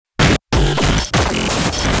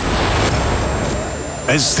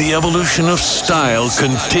As the evolution of style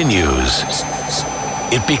continues,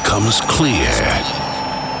 it becomes clear.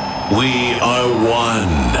 We are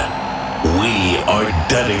one. We are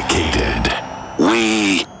dedicated.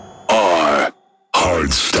 We are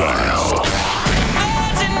hardstyle.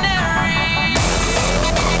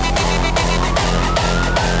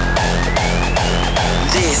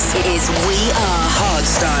 This is We Are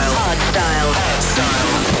Hardstyle.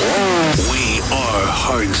 We are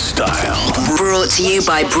hardstyle. Brought to you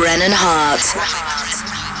by Brennan Hart.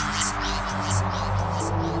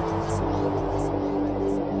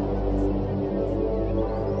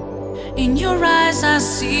 In your eyes I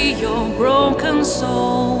see your broken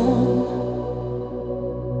soul,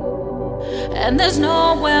 and there's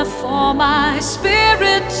nowhere for my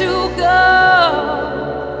spirit to go.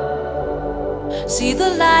 See the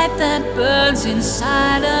light that burns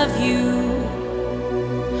inside of you,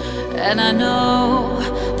 and I know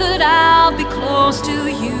that I'll be close to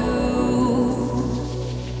you.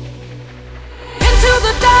 Into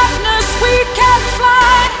the darkness we can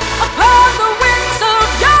fly, upon the wings of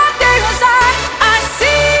your days I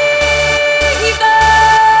see the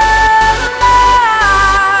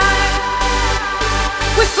light.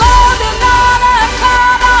 We're floating on a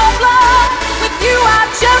cloud of love. With you I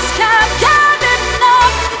just can't get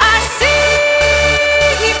enough. I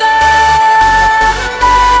see the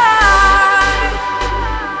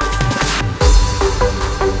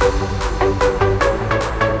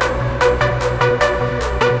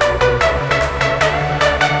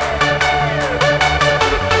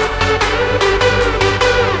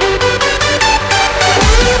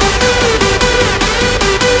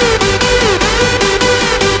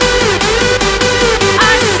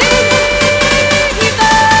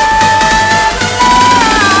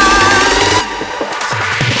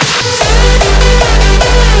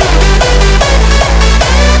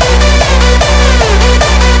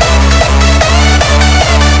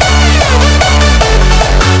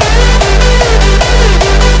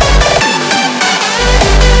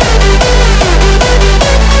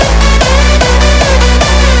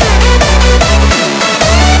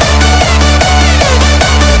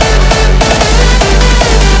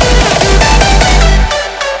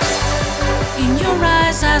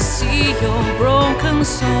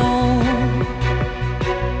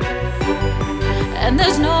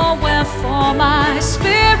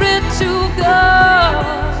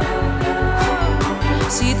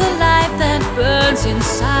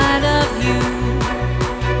inside of you,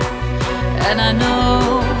 and I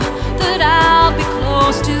know that I'll be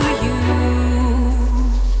close to you.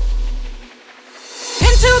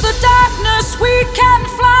 Into the darkness we can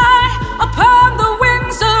fly, upon the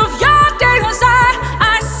wings of your days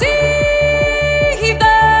I see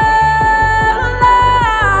the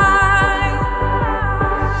light.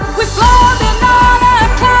 We're floating on a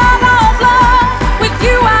cloud of love. With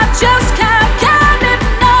you I just can't get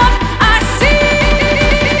enough. I see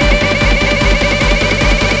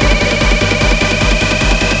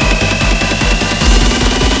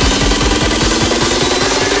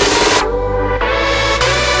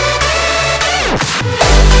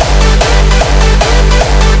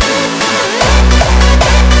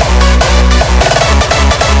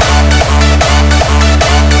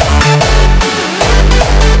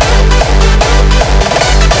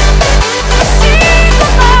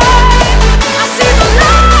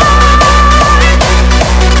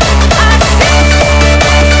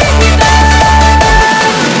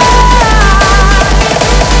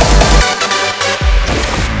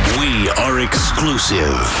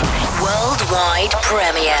worldwide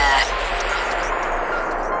premiere.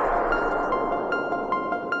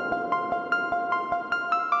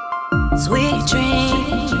 Sweet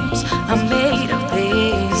dreams are made of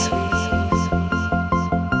these,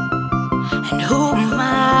 and who am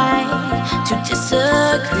I to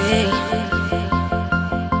disagree?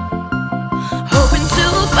 Hoping to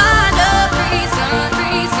find a reason,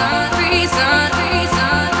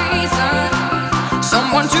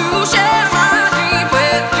 someone to share my dreams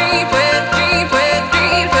with.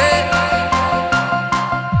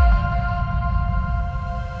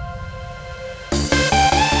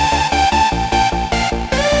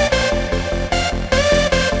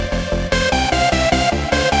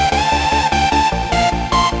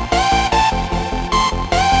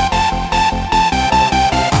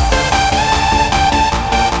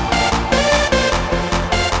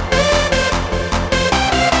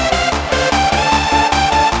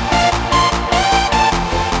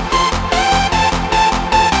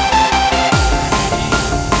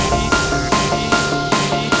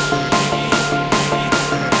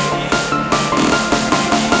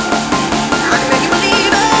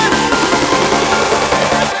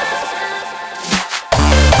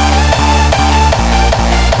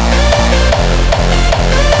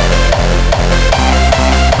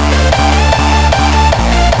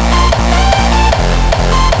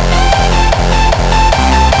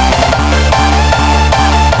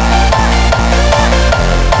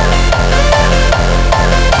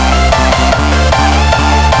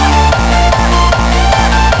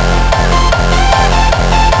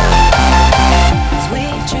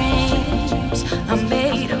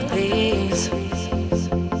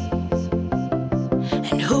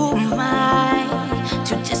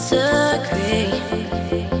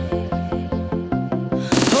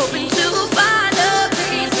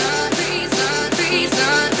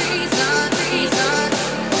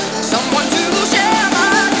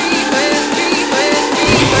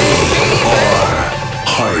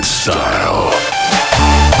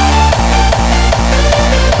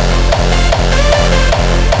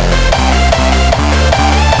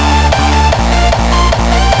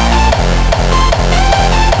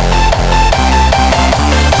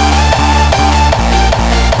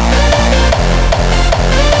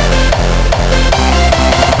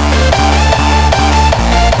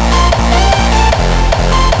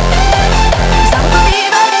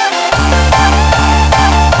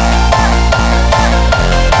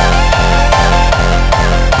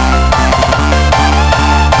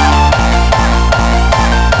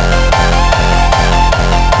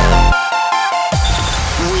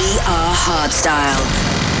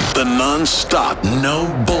 Hardstyle. The non-stop, no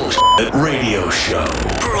bullshit radio show.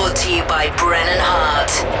 Brought to you by Brennan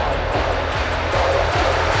Hart.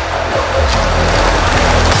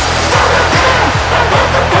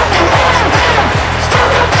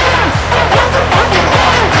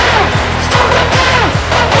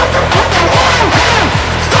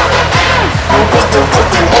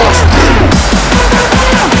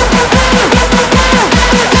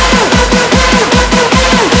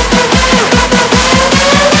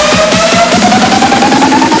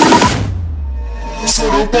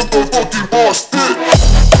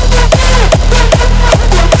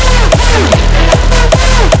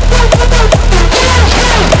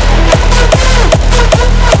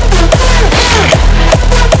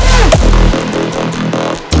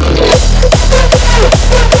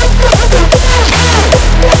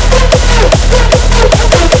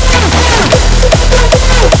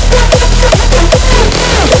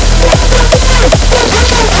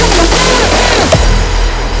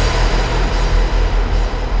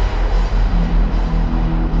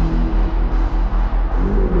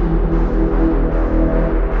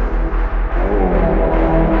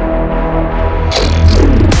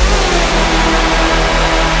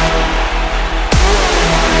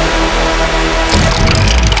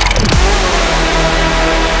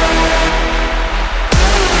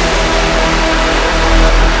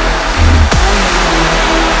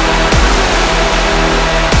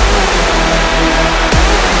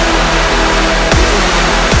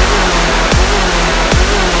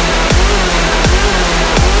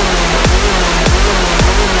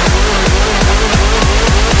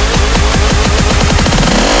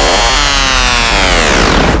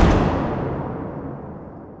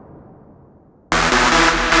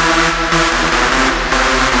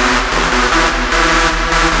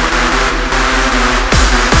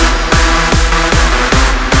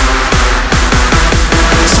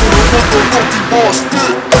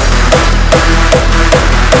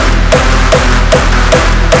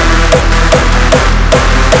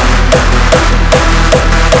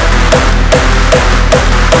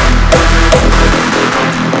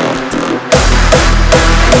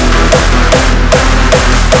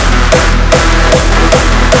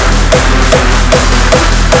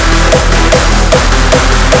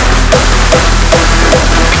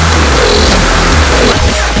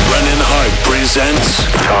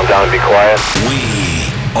 Calm down and be quiet.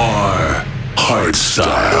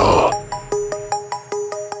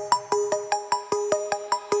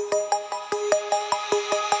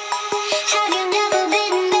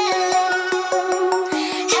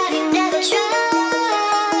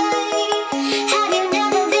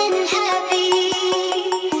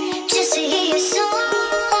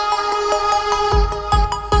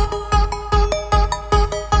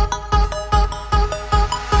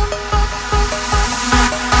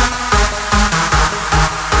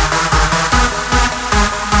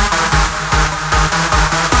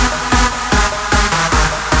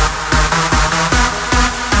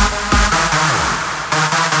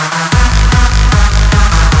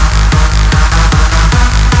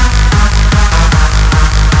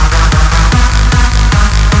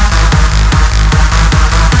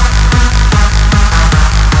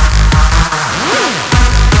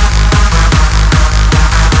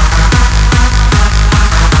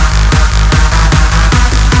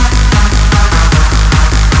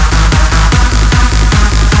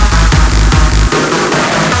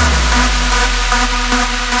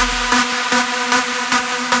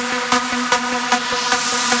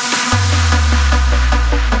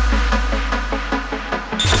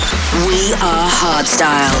 We are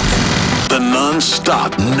Hardstyle. The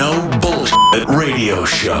non-stop, no bullshit radio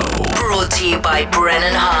show. Brought to you by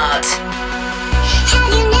Brennan Hart.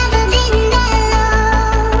 Have you never been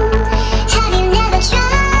alone? Have you never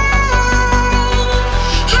tried?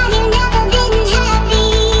 Have you never been happy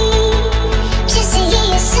just to hear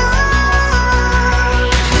your song?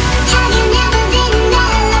 Have you never been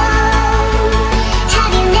alone?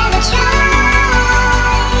 Have you never tried?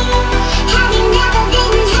 Have you never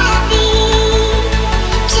been happy?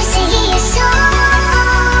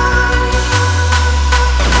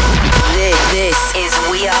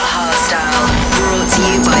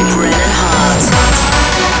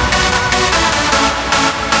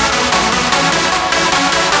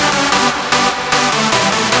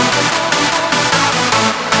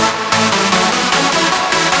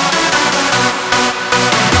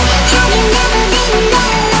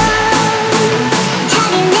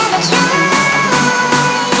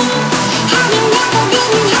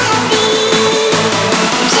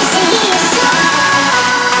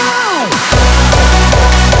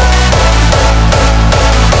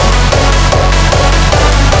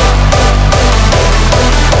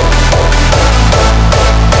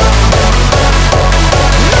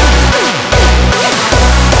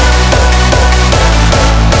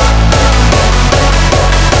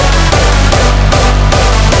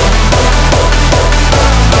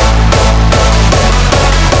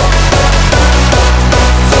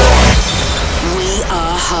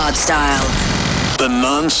 Hardstyle. The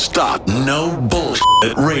non-stop, no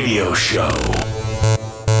bullshit radio show.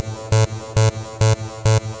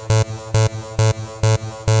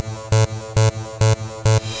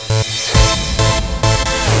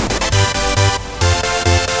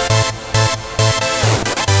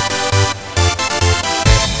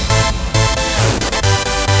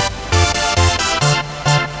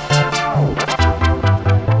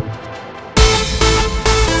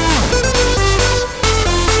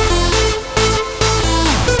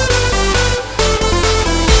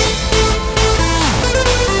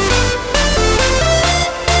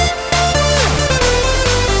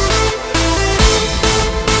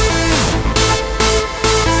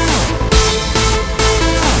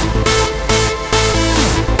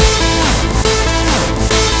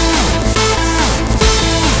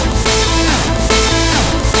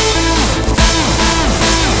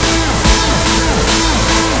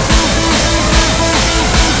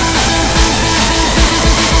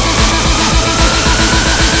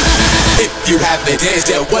 You haven't danced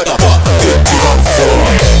yet, what the fuck did you come for?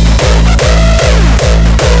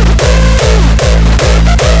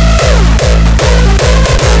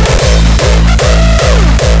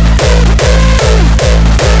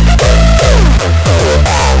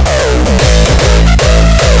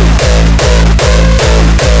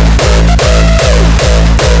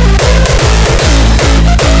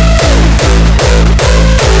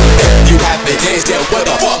 You haven't danced yet, what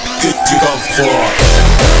the fuck did you come for?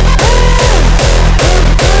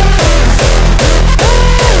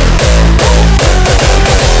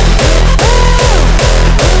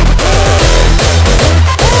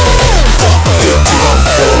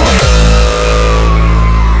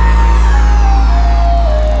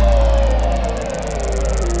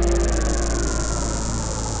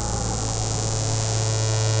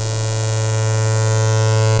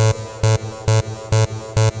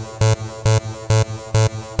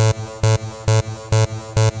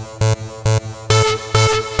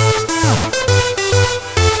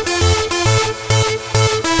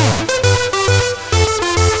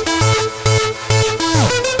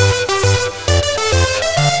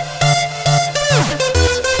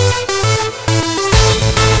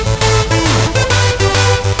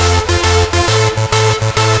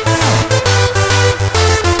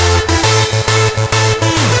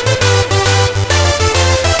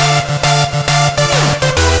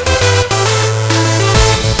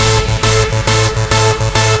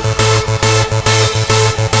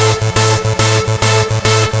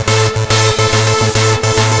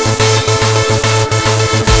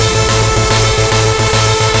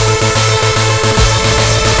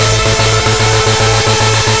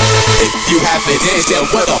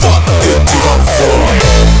 What the fuck did you come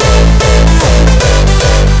for?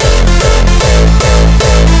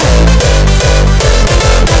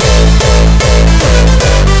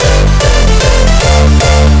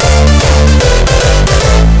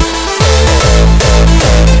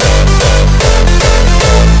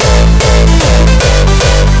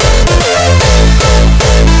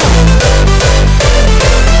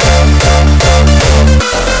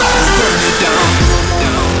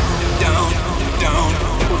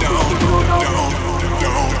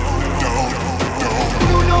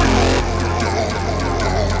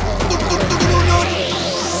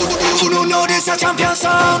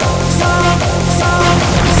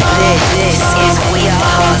 This is We Are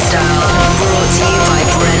Hardstyle, brought to you by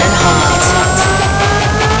Brennan Hart.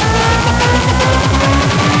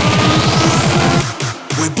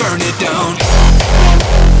 We burn it down.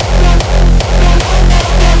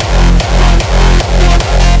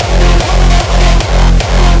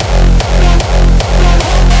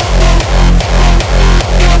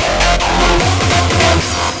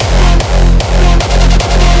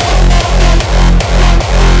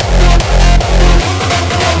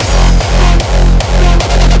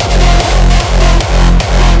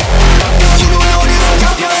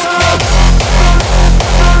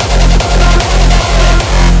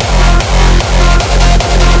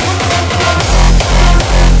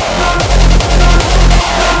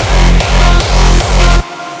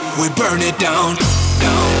 Burn it down,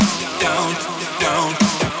 down, down, down,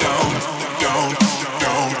 down, down,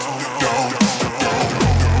 down, down.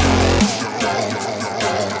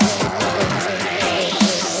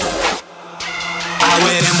 I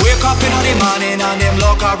went and wake up in the morning and them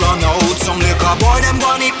look around out. Some liquor boy them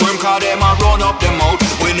gonna eat worm 'cause them a run up them out.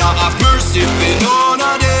 We not have mercy for none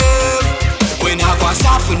of them. We not gonna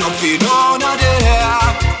soften up for none of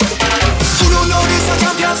them. You don't know this a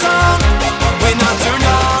champion song. We not turn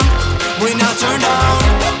down. We not turn down,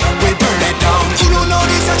 we burn it down. You don't know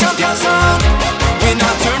this a champion song. We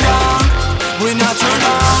not turn down, we not turn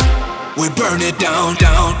down. We burn it down,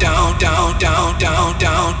 down, down, down, down, down,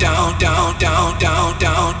 down, down, down, down,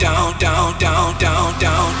 down, down, down, down, down,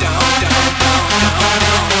 down, down,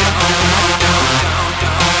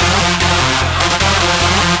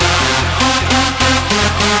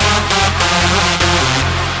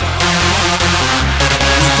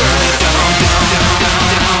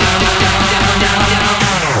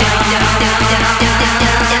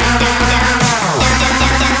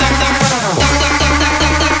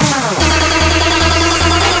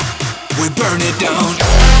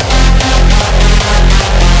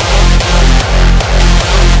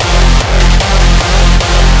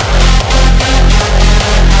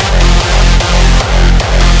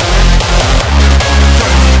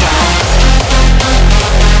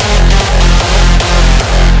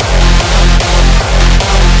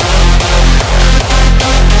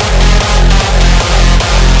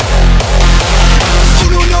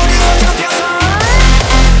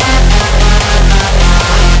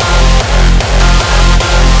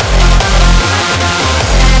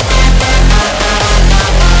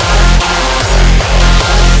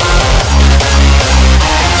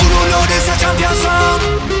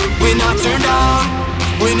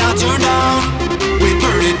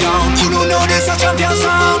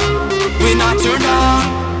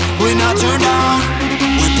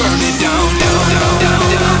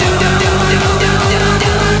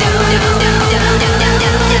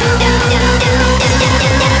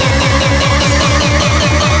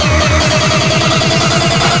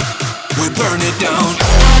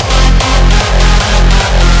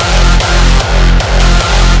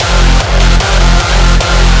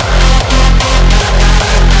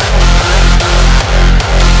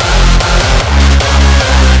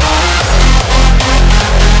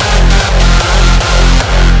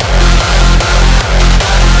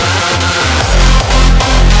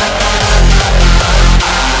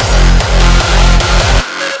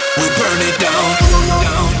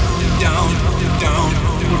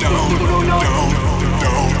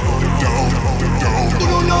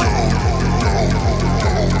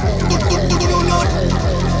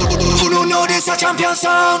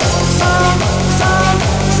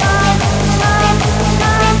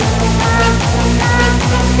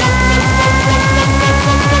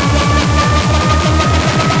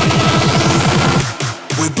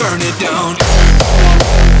 burn it down.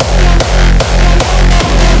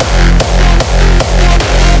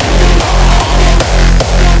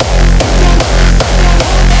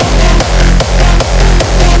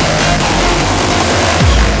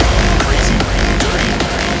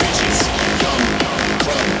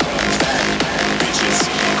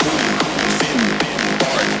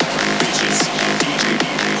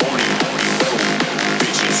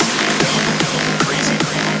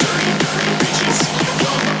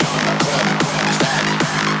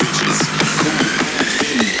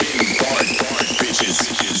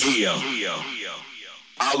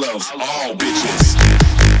 I love all bitches.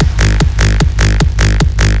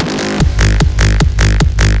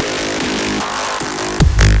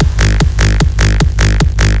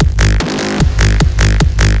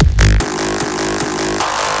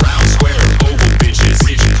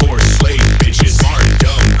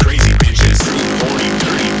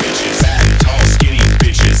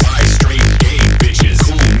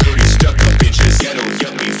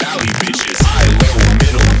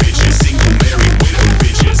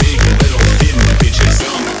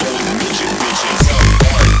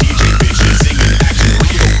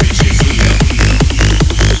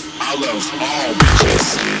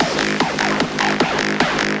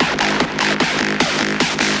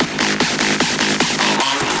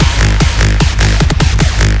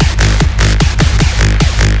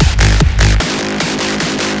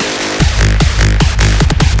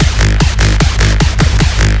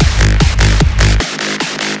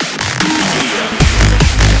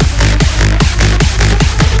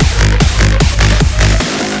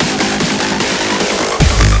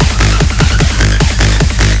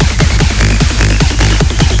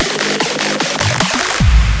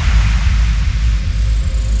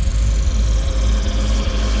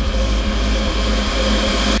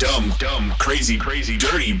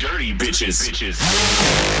 Crazy, dirty bitches.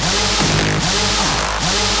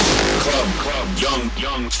 Club,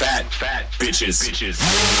 young, fat bitches.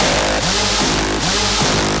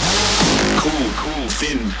 Cool,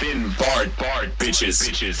 thin, barred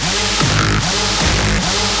bitches.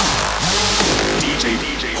 DJ,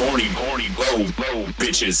 horny, blow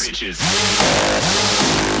bitches.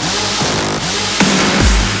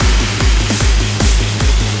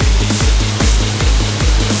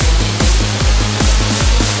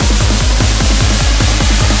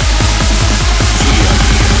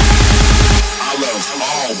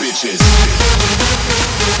 bitches.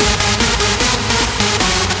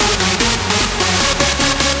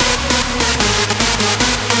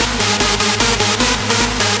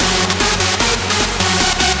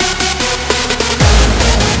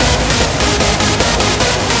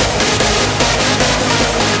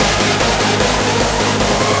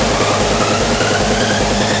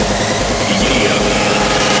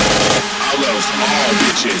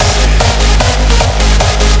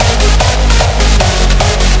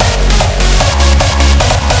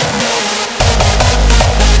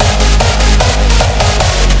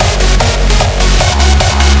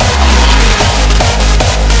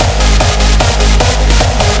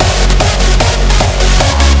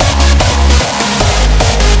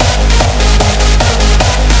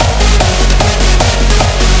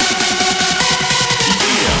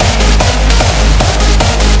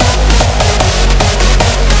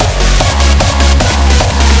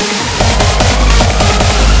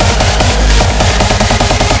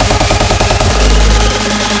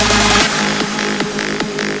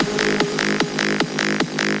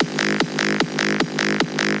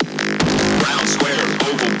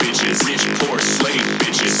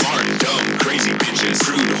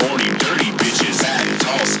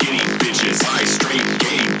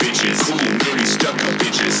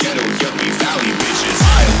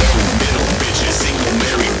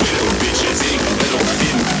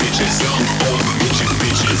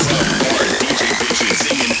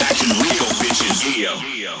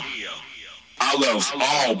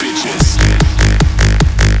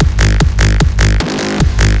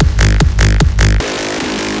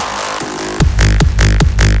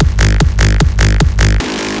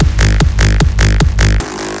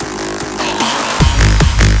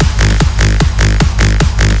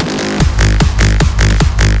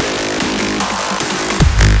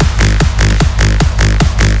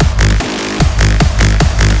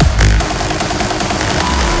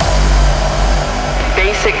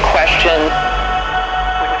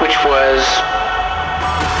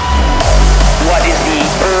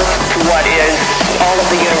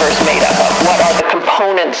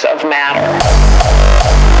 Of matter.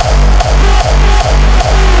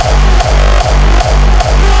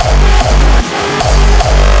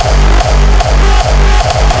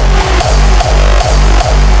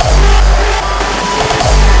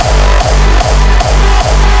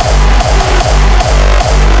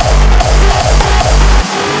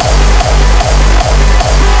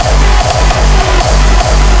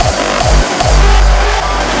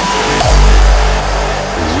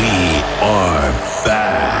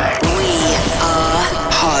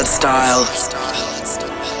 Style.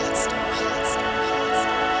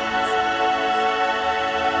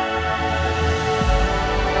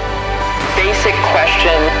 Basic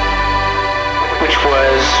question, which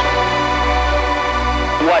was,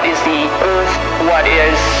 what is the Earth? What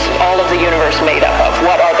is all of the universe made up of?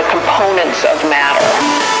 What are the components of matter?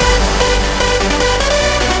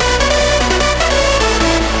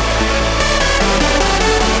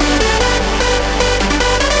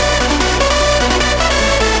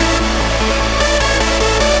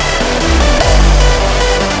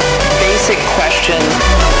 Question,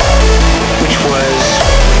 which was,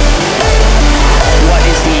 what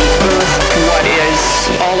is the Earth? What is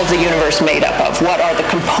all of the universe made up of? What are the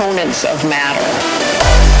components of matter?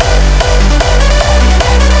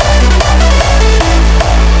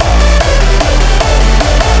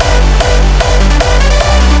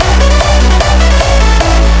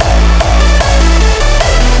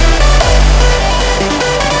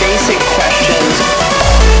 Basic questions.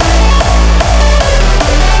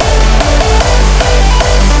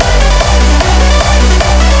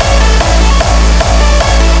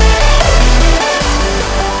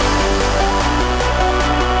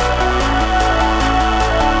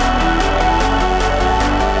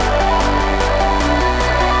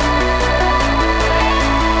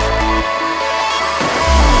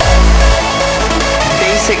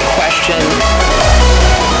 Question,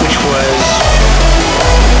 which was,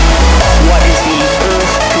 what is the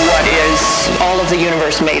Earth? What is all of the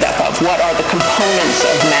universe made up of? What are the components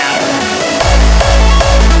of matter?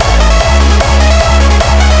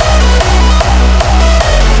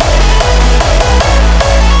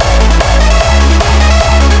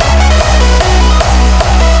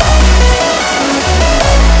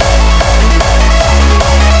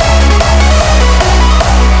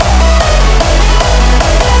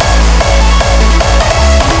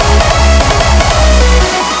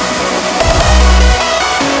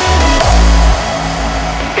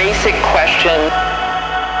 Question,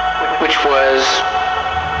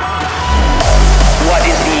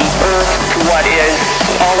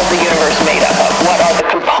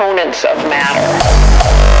 components of matter.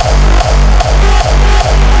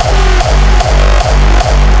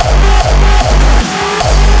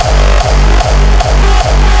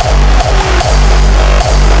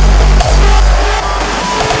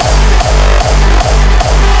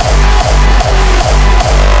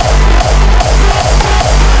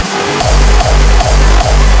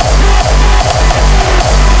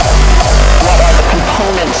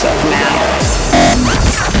 Of matter.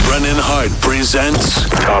 Brennan Hart presents.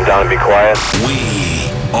 Calm down and be quiet. We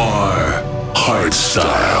are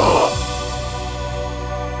Hardstyle.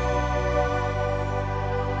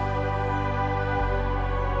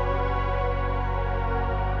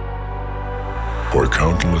 For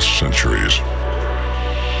countless centuries,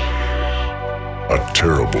 a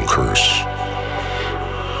terrible curse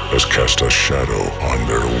has cast a shadow on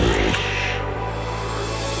their world.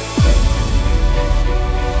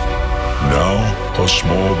 Now, a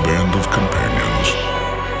small band of companions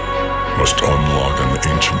must unlock an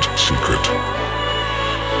ancient secret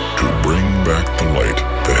to bring back the light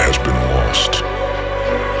that has been lost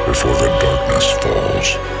before the darkness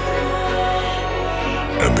falls.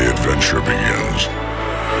 And the adventure begins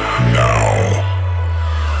now.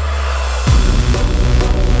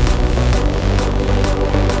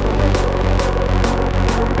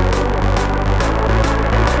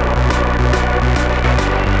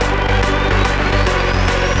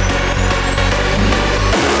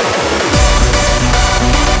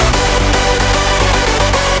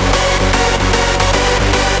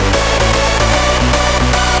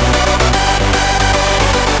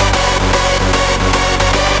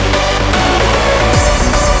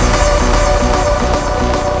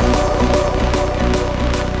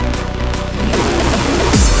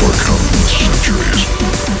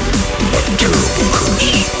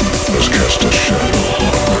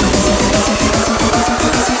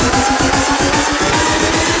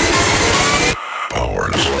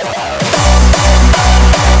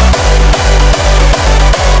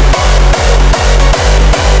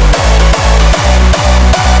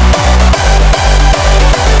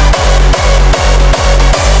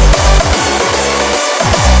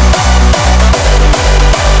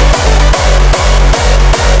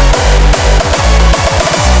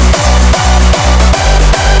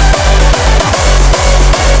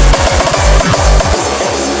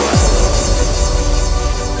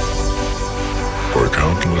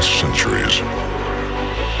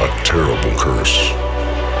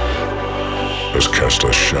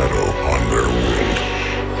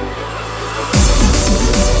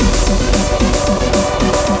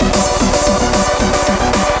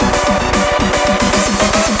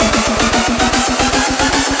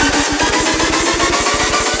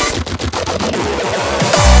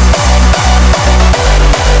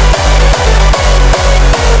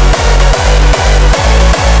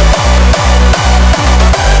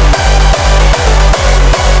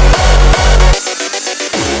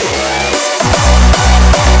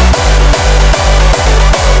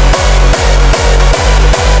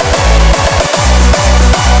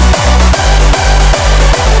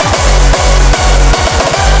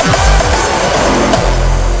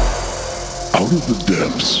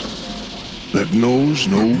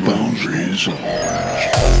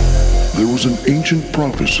 There was an ancient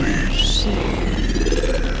prophecy.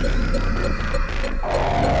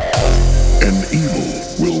 An evil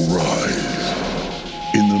will rise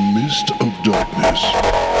in the midst of darkness.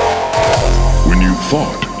 When you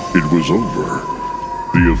thought it was over,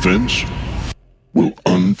 the events will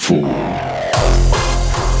unfold.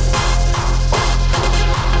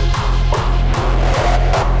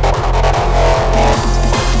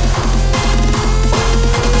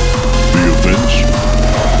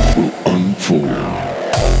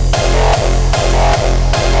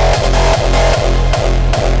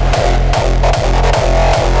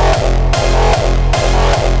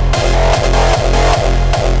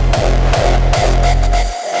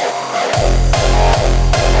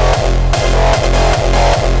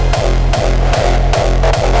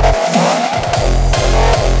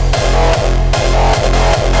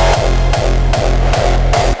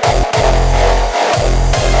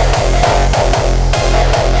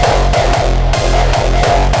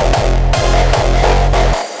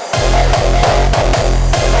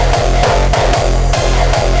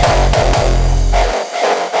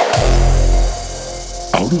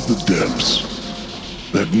 Out of the depths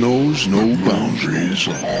that knows no boundaries,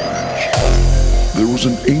 there was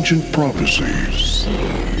an ancient prophecy.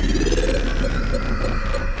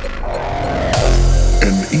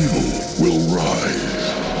 An evil will rise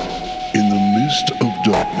in the midst of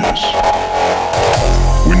darkness.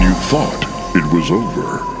 When you thought it was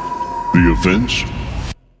over, the events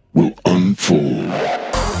will unfold.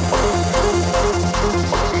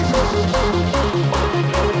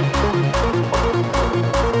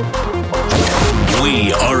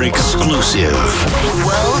 We are exclusive.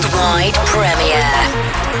 Worldwide premiere.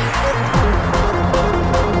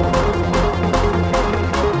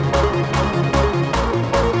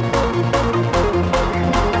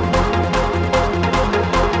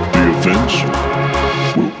 The events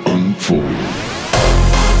will unfold.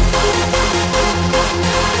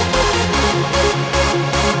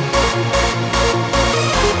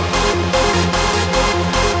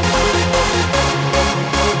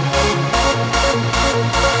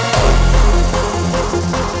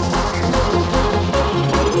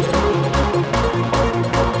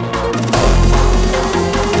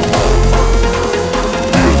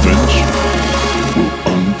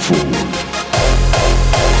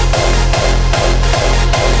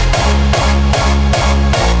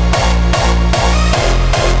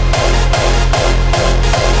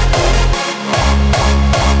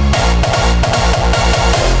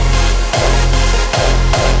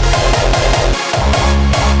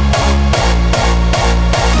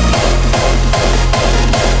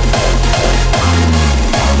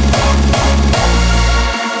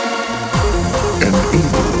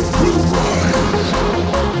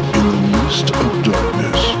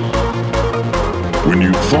 When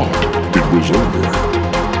you thought it was over,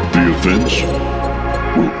 the events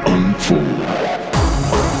will unfold.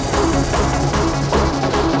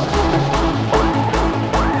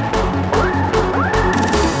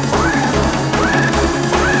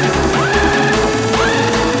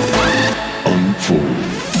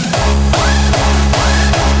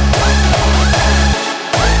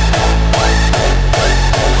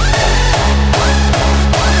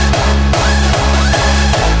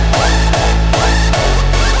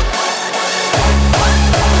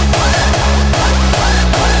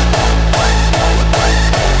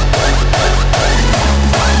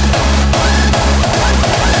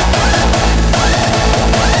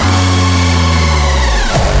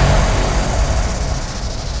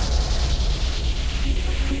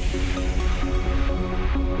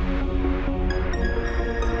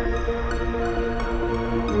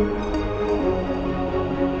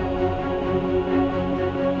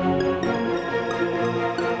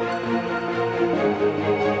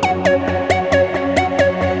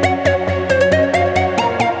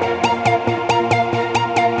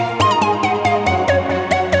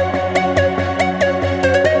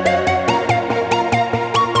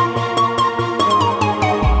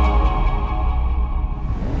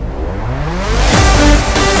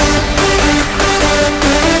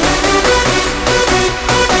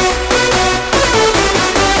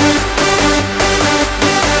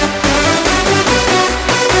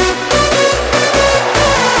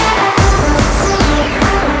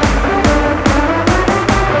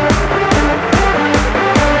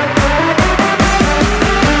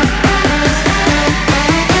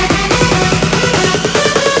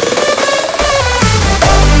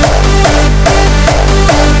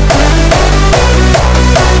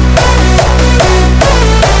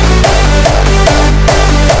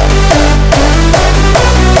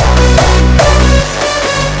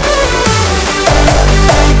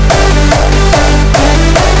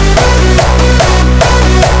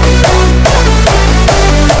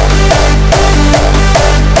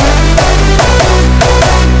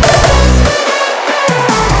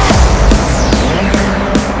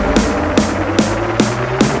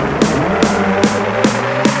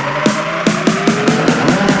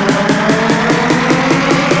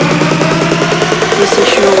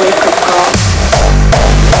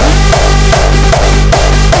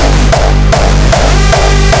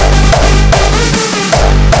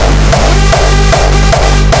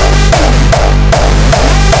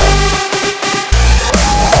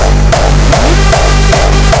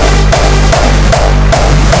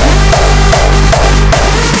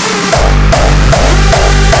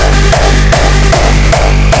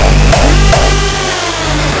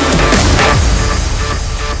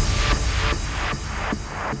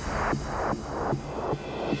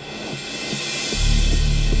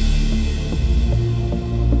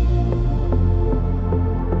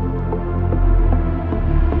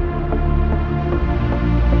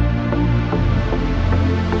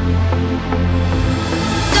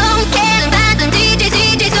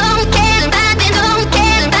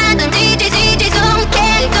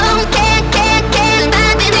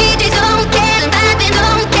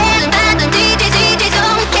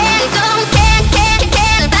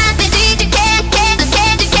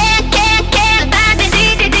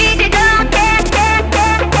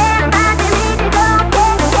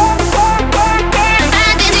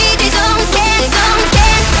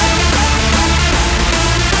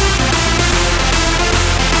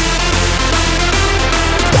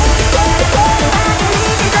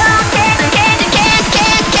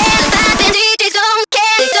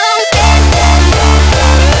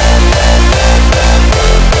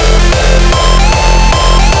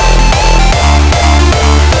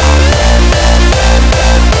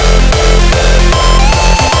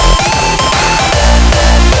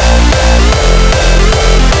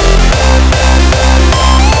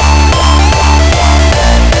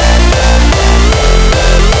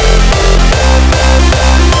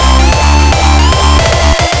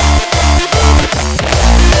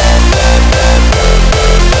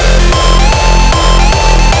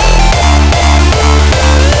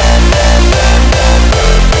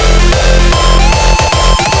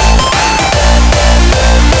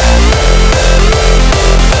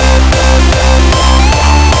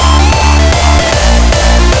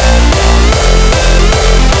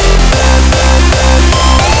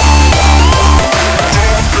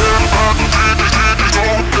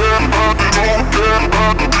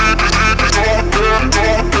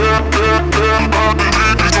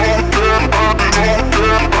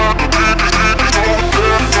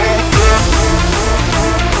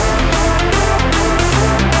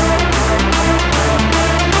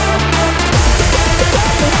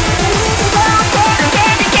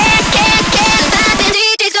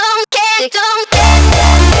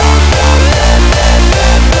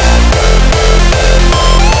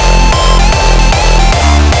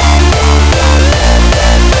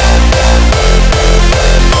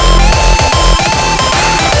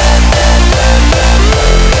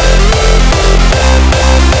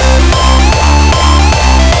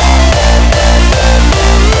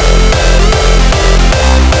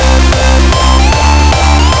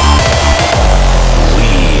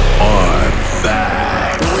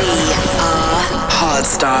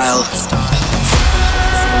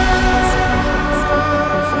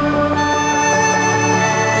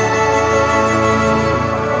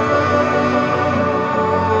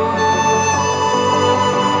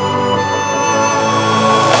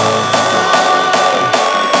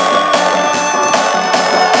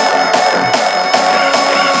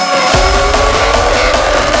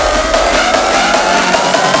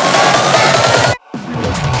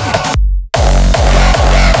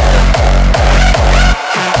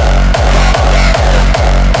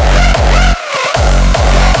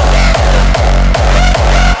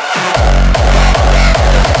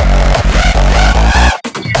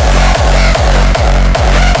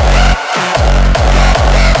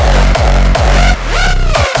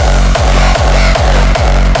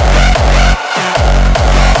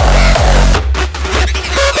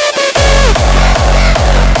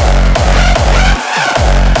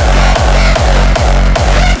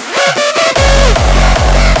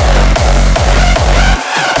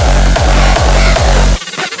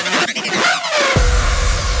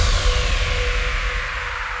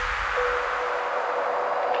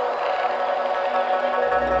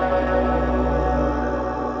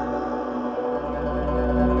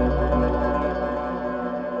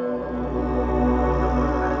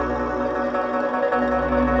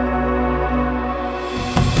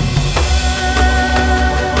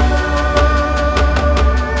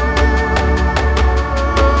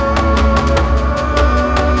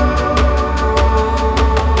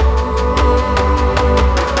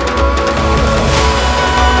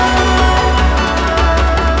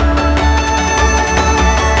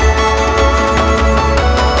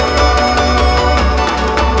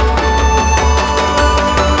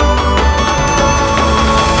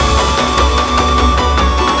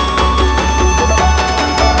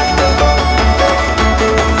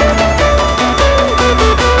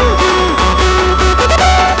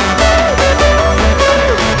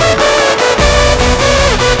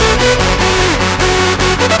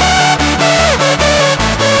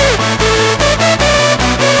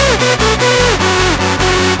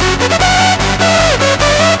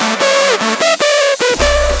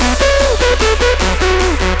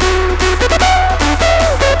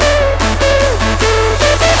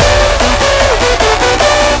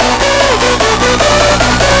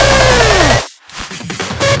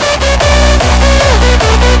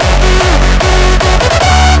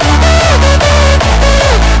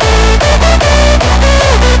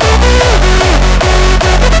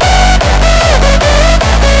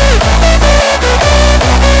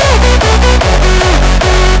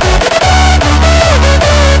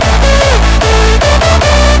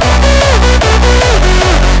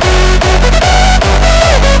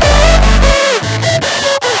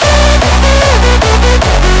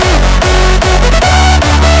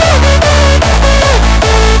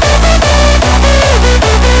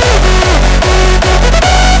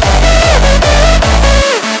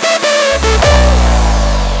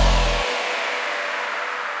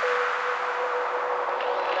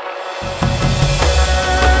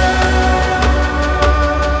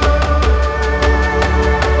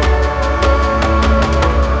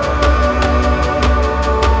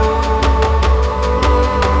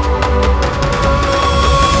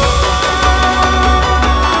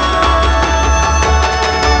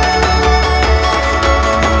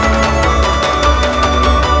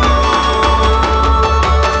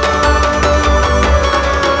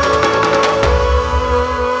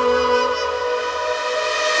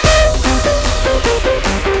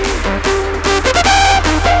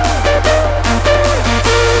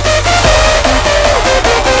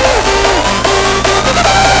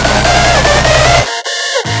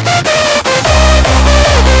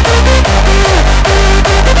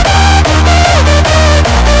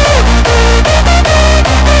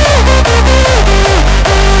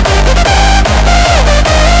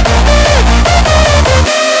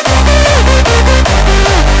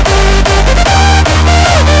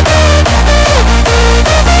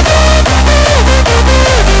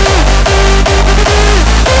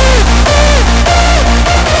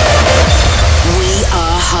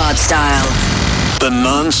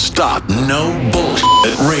 non-stop, no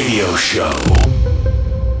bullshit radio show.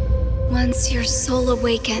 Once your soul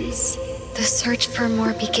awakens, the search for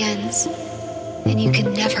more begins, and you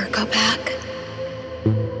can never go back.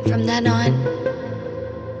 From then on,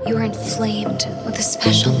 you are inflamed with a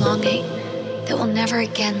special longing that will never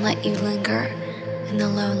again let you linger in the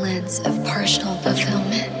lowlands of partial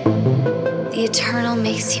fulfillment. The eternal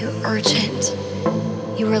makes you urgent.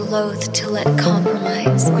 You are loath to let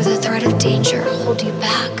compromise or the threat of danger hold you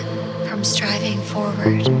back from striving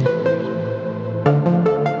forward.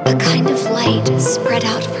 A kind of light spread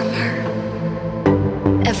out from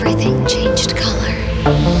her. Everything changed color.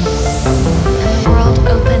 And the world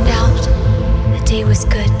opened out. The day was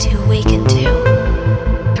good to awaken to.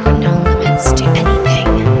 There were no limits to anything.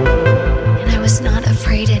 And I was not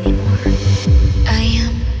afraid anymore. I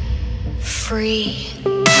am free.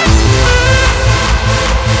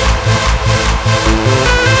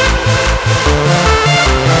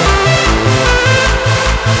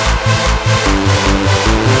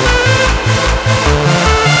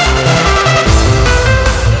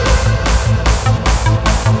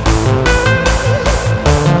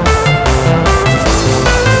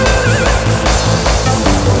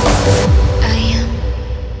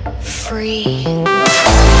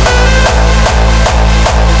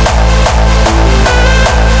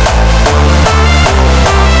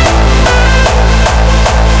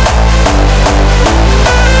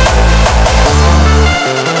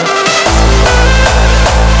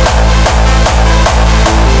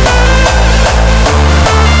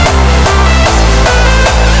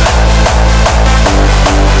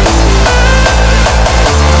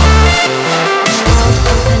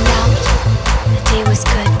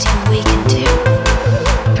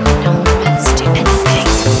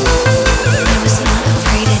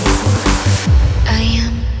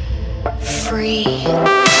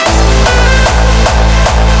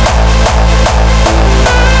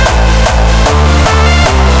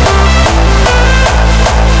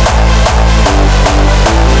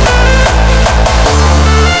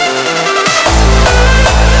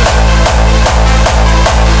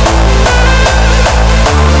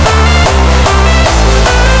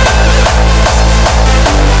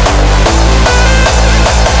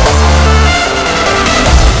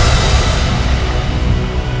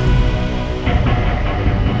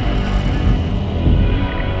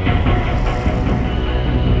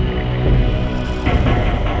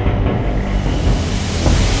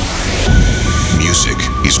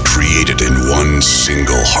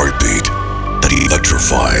 single heartbeat that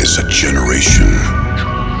electrifies a generation.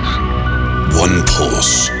 One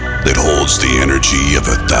pulse that holds the energy of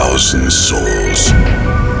 1,000 souls.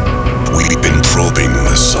 We've been probing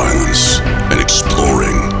the silence and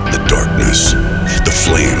exploring the darkness, the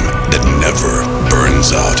flame that never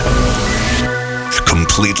burns out.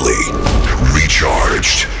 Completely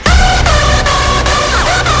recharged.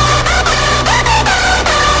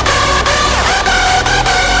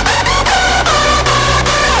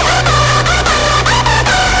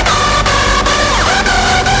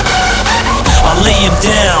 Lay him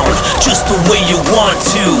down just the way you want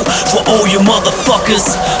to. For all you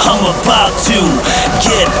motherfuckers, I'm about to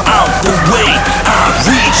get out the way. I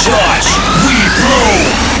recharge, we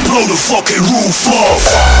blow the fucking roof off.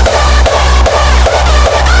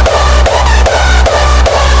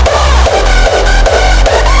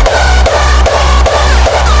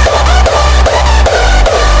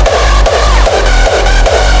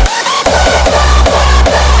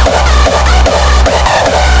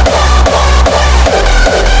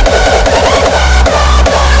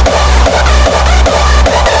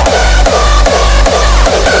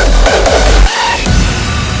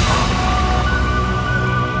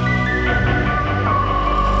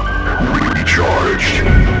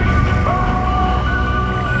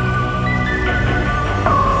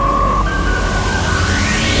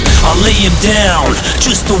 Lay him down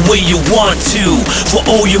just the way you want to. For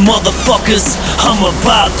all you motherfuckers, I'm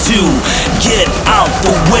about to get out the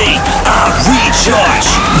way. I recharge,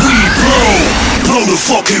 we blow the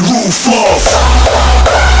fucking roof off.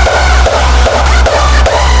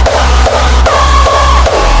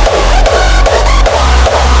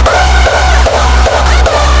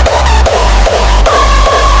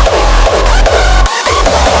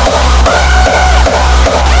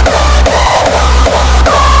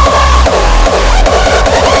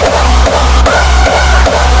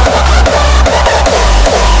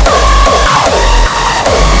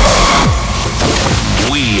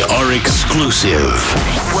 Exclusive.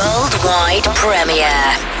 Worldwide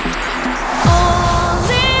premiere. All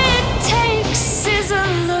it takes is a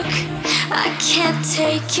look. I can't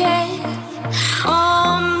take it.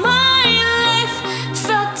 All my life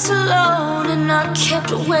felt alone, and I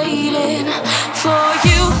kept waiting for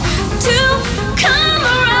you to come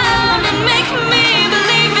around and make me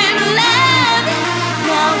believe in love.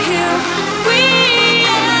 Now here we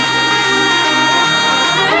are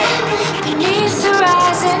beneath the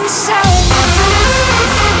rising sun.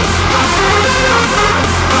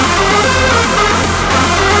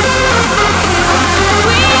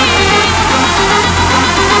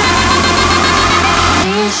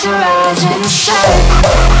 Beneath the rising sun.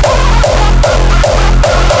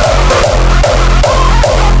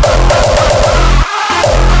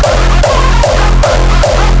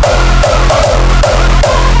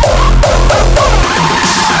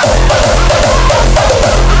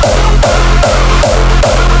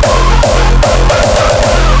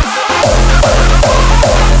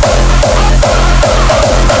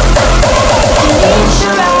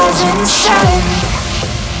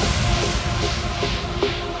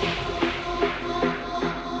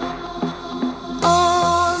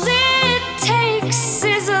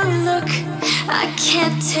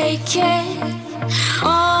 Take it.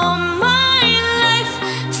 All my life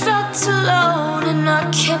felt alone, and I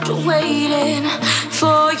kept waiting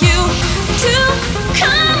for you to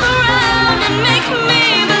come around and make me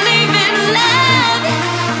believe in love.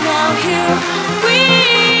 Now here we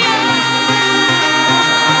are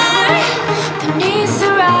beneath the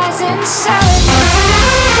rising sun.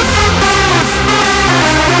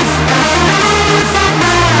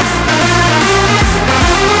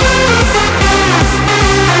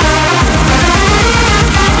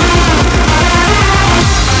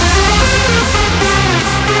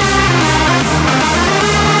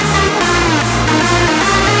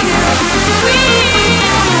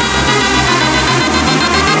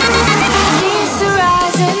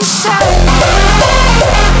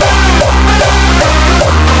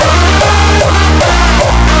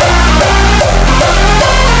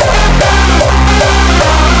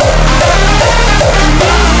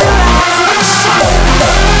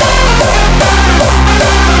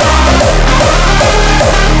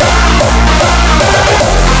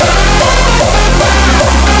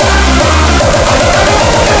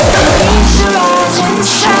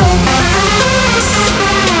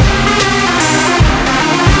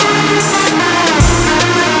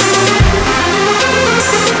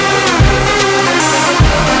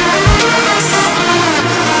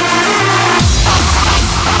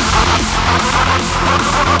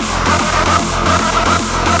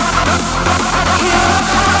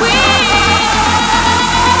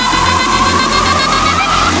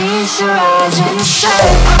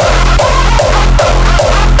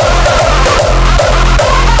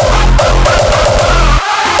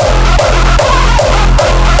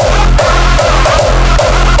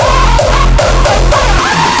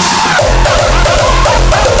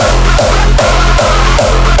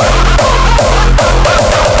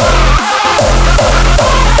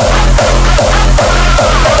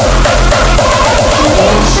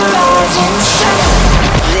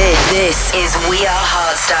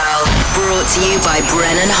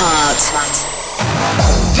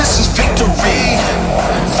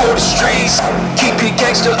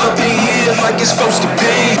 gangster up in here like it's supposed to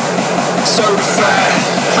be. Certified,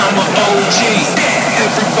 I'm a OG.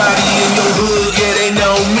 Everybody in your hood, yeah, they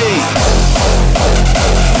know me.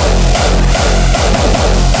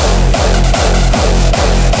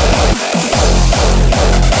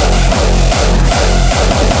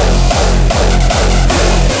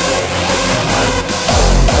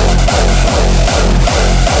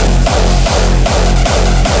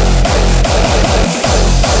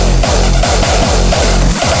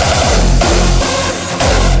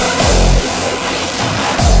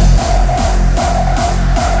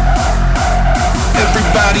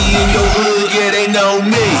 Everybody in your hood, yeah, they know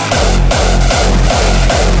me.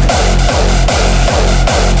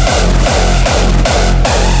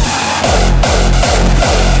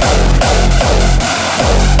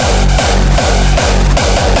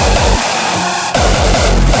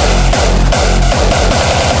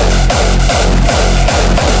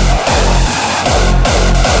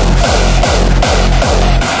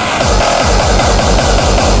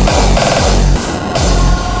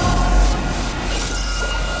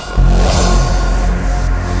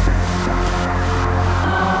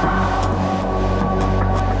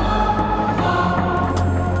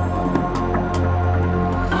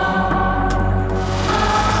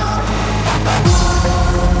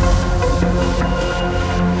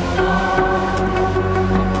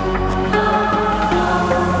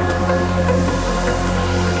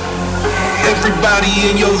 Everybody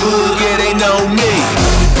in your hood, yeah, they know me.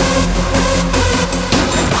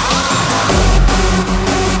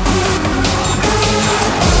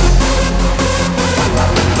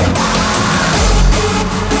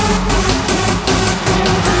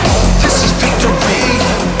 This is victory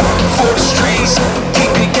for the streets.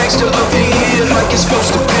 Keep it gangster up in here like it's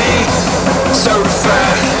supposed to be.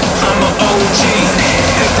 Certified, I'm a OG.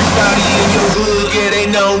 Everybody in your hood, yeah, they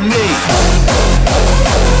know me.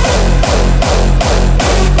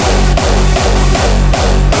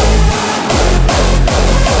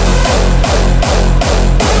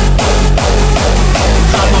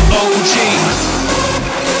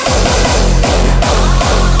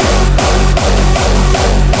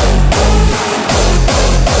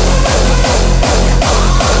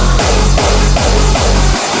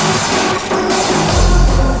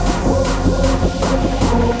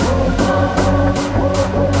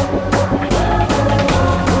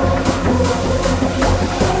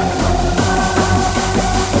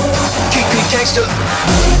 Gangster.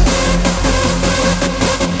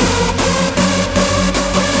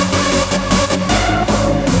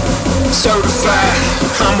 Certified,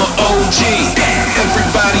 I'm a OG.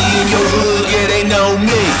 Everybody in your hood, yeah, they know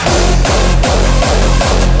me.